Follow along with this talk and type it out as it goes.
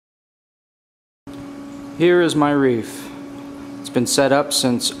here is my reef. It's been set up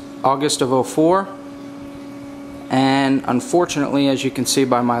since August of '04, and unfortunately, as you can see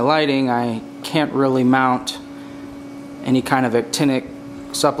by my lighting, I can't really mount any kind of actinic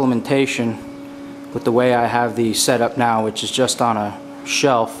supplementation with the way I have the set up now, which is just on a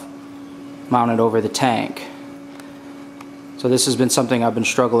shelf mounted over the tank. So this has been something I've been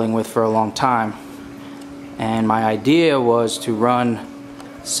struggling with for a long time, and my idea was to run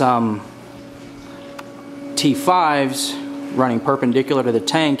some T5s running perpendicular to the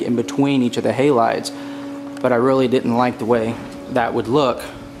tank in between each of the halides, but I really didn't like the way that would look.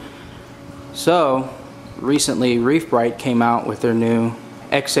 So recently Reefbrite came out with their new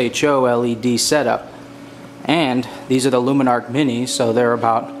XHO LED setup, and these are the Luminarc Mini, so they're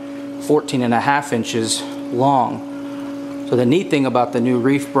about 14.5 inches long. So the neat thing about the new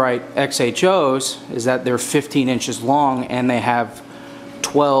Reefbrite XHOs is that they're 15 inches long and they have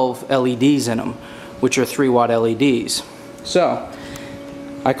 12 LEDs in them, which are 3-watt LEDs. So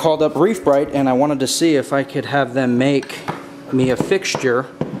I called up Reefbrite and I wanted to see if I could have them make me a fixture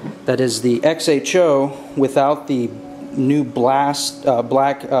that is the XHO without the new black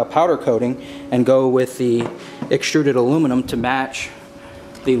powder coating, and go with the extruded aluminum to match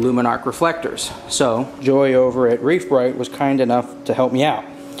the Luminarc reflectors. So Joy over at Reefbrite was kind enough to help me out,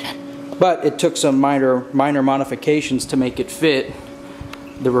 but it took some minor modifications to make it fit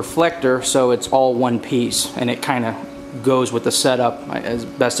the reflector so it's all one piece and it kind of goes with the setup as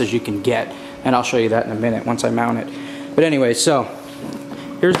best as you can get, and I'll show you that in a minute once I mount it. But anyway, so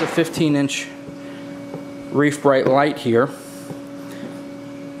here's the 15-inch Reefbrite light here.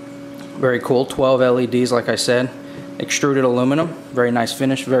 Very cool, 12 LEDs like I said. Extruded aluminum, very nice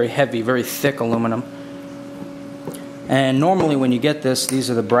finish, very heavy, very thick aluminum. And normally when you get this, these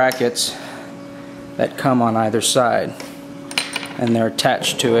are the brackets that come on either side, and they're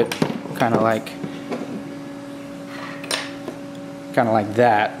attached to it kind of like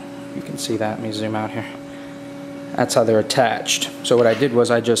that. You can see that. Let me zoom out here. That's how they're attached. So what I did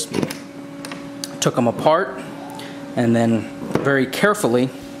was I just took them apart, and then very carefully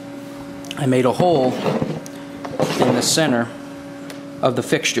I made a hole in the center of the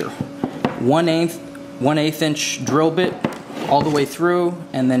fixture. 1/8 inch drill bit all the way through,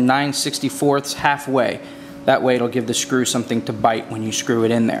 and then 9/64 halfway. That way it'll give the screw something to bite when you screw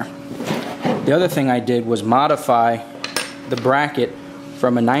it in there. The other thing I did was modify the bracket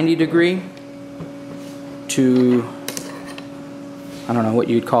from a 90-degree to, I don't know what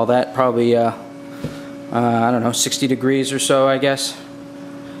you'd call that, probably I don't know, 60 degrees or so, I guess.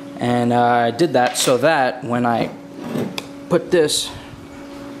 And I did that so that when I put this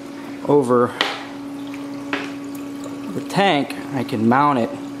over the tank, I can mount it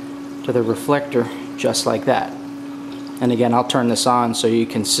to the reflector just like that. And again, I'll turn this on so you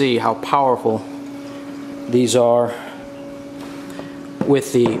can see how powerful these are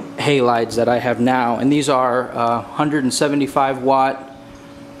with the halides that I have now. And these are 175 watt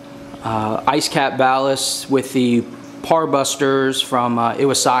ice cap ballasts with the par busters from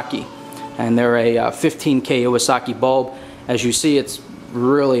Iwasaki, and they're a 15K Iwasaki bulb. As you see, it's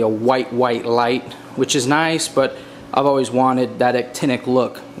really a white light, which is nice, but I've always wanted that actinic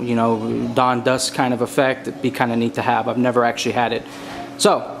look, you know, dawn dusk kind of effect. It'd be kind of neat to have. I've never actually had it,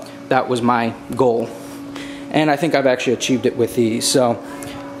 so that was my goal, and I think I've actually achieved it with these. So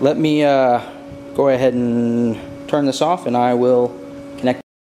let me go ahead and turn this off and I will connect.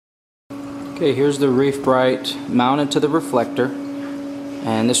 Okay, here's the Reefbrite mounted to the reflector,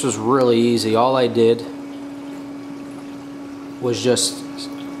 and this was really easy. All I did was just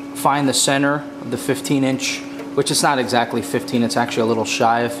find the center of the 15-inch, which is not exactly 15, it's actually a little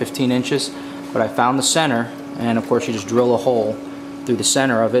shy of 15 inches, but I found the center, and of course you just drill a hole through the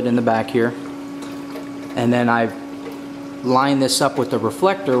center of it in the back here, and then I lined this up with the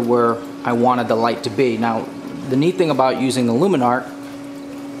reflector where I wanted the light to be. Now, the neat thing about using the Luminarc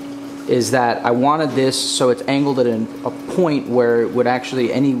is that I wanted this so it's angled at a point where it would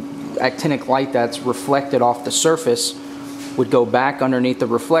actually, any actinic light that's reflected off the surface would go back underneath the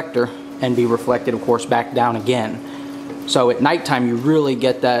reflector and be reflected, of course, back down again. So at nighttime you really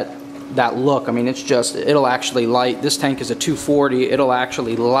get that look. I mean, it's just, it'll actually light, this tank is a 240, it'll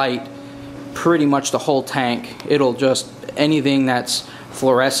actually light pretty much the whole tank. It'll just, anything that's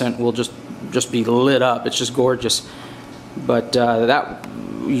fluorescent will just be lit up. It's just gorgeous. But that,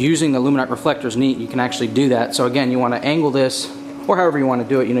 using the Luminarc reflector is neat. You can actually do that. So again, you want to angle this, or however you want to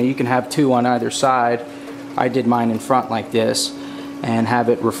do it. You know, you can have two on either side. I did mine in front like this, and have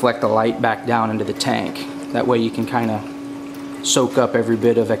it reflect the light back down into the tank. That way you can kind of soak up every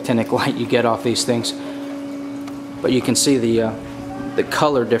bit of actinic light you get off these things. But you can see the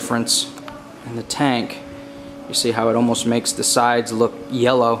color difference in the tank You see how it almost makes the sides look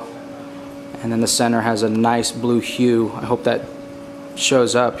yellow, and then the center has a nice blue hue. I hope that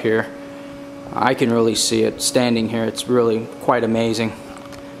shows up here. I can really see it standing here. It's really quite amazing.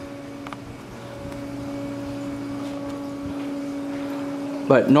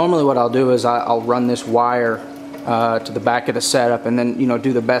 But normally what I'll do is I'll run this wire to the back of the setup, and then, you know,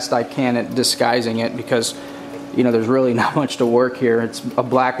 do the best I can at disguising it, because, you know, there's really not much to work here. It's a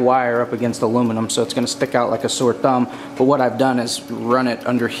black wire up against aluminum, so it's going to stick out like a sore thumb. But what I've done is run it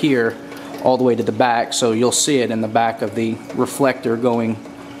under here all the way to the back, so you'll see it in the back of the reflector going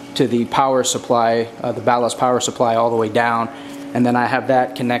to the power supply, the ballast power supply, all the way down. And then I have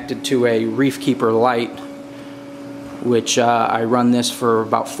that connected to a Reef Keeper light, which I run this for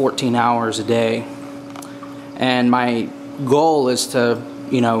about 14 hours a day. And my goal is to,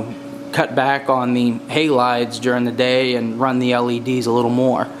 you know, cut back on the halides during the day and run the LEDs a little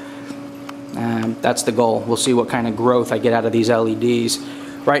more. That's the goal. We'll see what kind of growth I get out of these LEDs.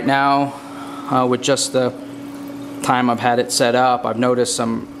 Right now, with just the time I've had it set up, I've noticed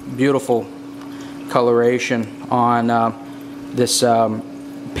some beautiful coloration on this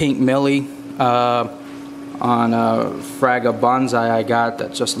pink millie on a Fraga bonsai I got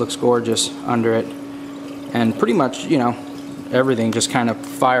that just looks gorgeous under it. And pretty much, you know, everything just kind of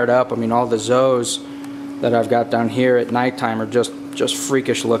fired up. I mean, all the Xhos that I've got down here at nighttime are just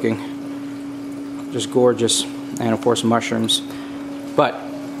freakish looking, just gorgeous. And of course mushrooms. But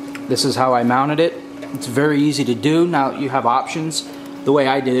this is how I mounted it. It's very easy to do. Now you have options. The way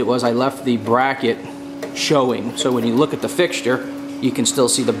I did it was I left the bracket showing, so when you look at the fixture you can still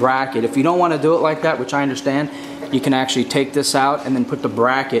see the bracket. If you don't want to do it like that, which I understand, you can actually take this out and then put the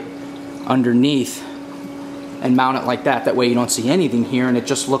bracket underneath and mount it like that. That way you don't see anything here, and it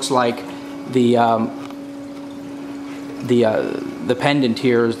just looks like the pendant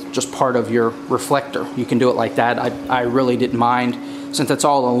here is just part of your reflector. You can do it like that. I really didn't mind. Since it's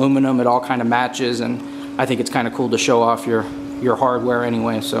all aluminum, it all kind of matches, and I think it's kind of cool to show off your hardware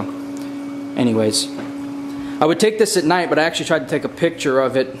anyway. So anyways, I would take this at night, but I actually tried to take a picture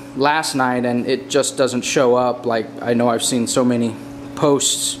of it last night and it just doesn't show up. Like, I know I've seen so many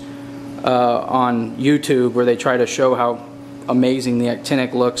posts on YouTube where they try to show how amazing the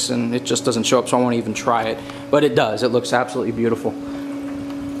actinic looks, and it just doesn't show up, so I won't even try it. But it does. It looks absolutely beautiful.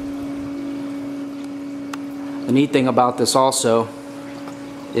 The neat thing about this also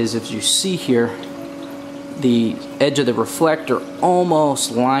is, if you see here, the edge of the reflector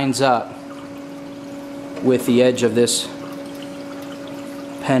almost lines up with the edge of this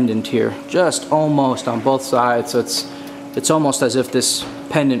pendant here, just almost on both sides. So it's almost as if this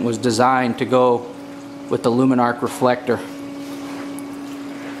pendant was designed to go with the Luminarc reflector.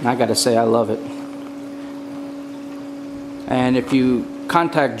 And I gotta say, I love it. And if you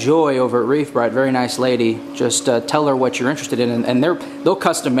contact Joy over at Reefbrite, very nice lady, just tell her what you're interested in, and they'll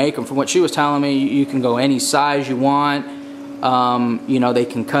custom make them. From what she was telling me, you can go any size you want. You know, they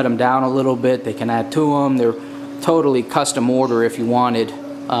can cut them down a little bit, they can add to them. They're totally custom order if you wanted.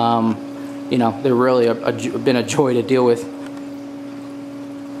 You know, they're really been a joy to deal with.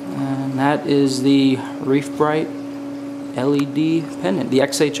 And that is the Reefbrite LED pendant, the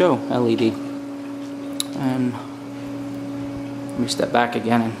XHO LED. And let me step back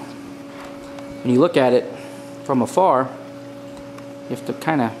again, and when you look at it from afar, you have to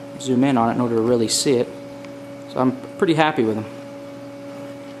kind of zoom in on it in order to really see it. So I'm pretty happy with them,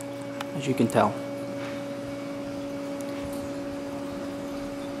 as you can tell.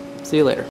 See you later.